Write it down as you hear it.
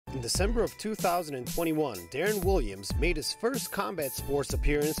In December of 2021, Deron Williams made his first combat sports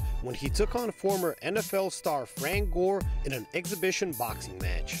appearance when he took on former NFL star Frank Gore in an exhibition boxing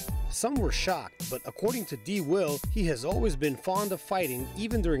match. Some were shocked, but according to D. Will, he has always been fond of fighting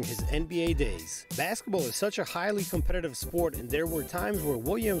even during his NBA days. Basketball is such a highly competitive sport, and there were times where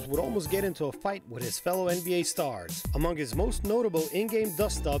Williams would almost get into a fight with his fellow NBA stars. Among his most notable in-game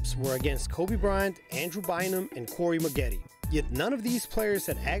dust-ups were against Kobe Bryant, Andrew Bynum, and Corey Maggette. Yet none of these players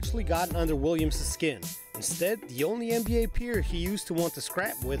had actually gotten under Williams' skin. Instead, the only NBA peer he used to want to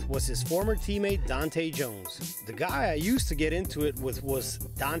scrap with was his former teammate Dahntay Jones. "The guy I used to get into it with was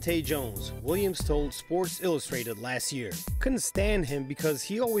Dahntay Jones," Williams told Sports Illustrated last year. "Couldn't stand him because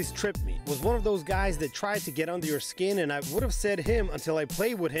he always tripped me. Was one of those guys that tried to get under your skin, and I would have said him until I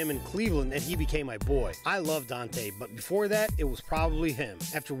played with him in Cleveland and he became my boy. I love Dahntay, but before that, it was probably him."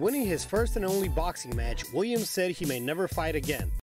 After winning his first and only boxing match, Williams said he may never fight again.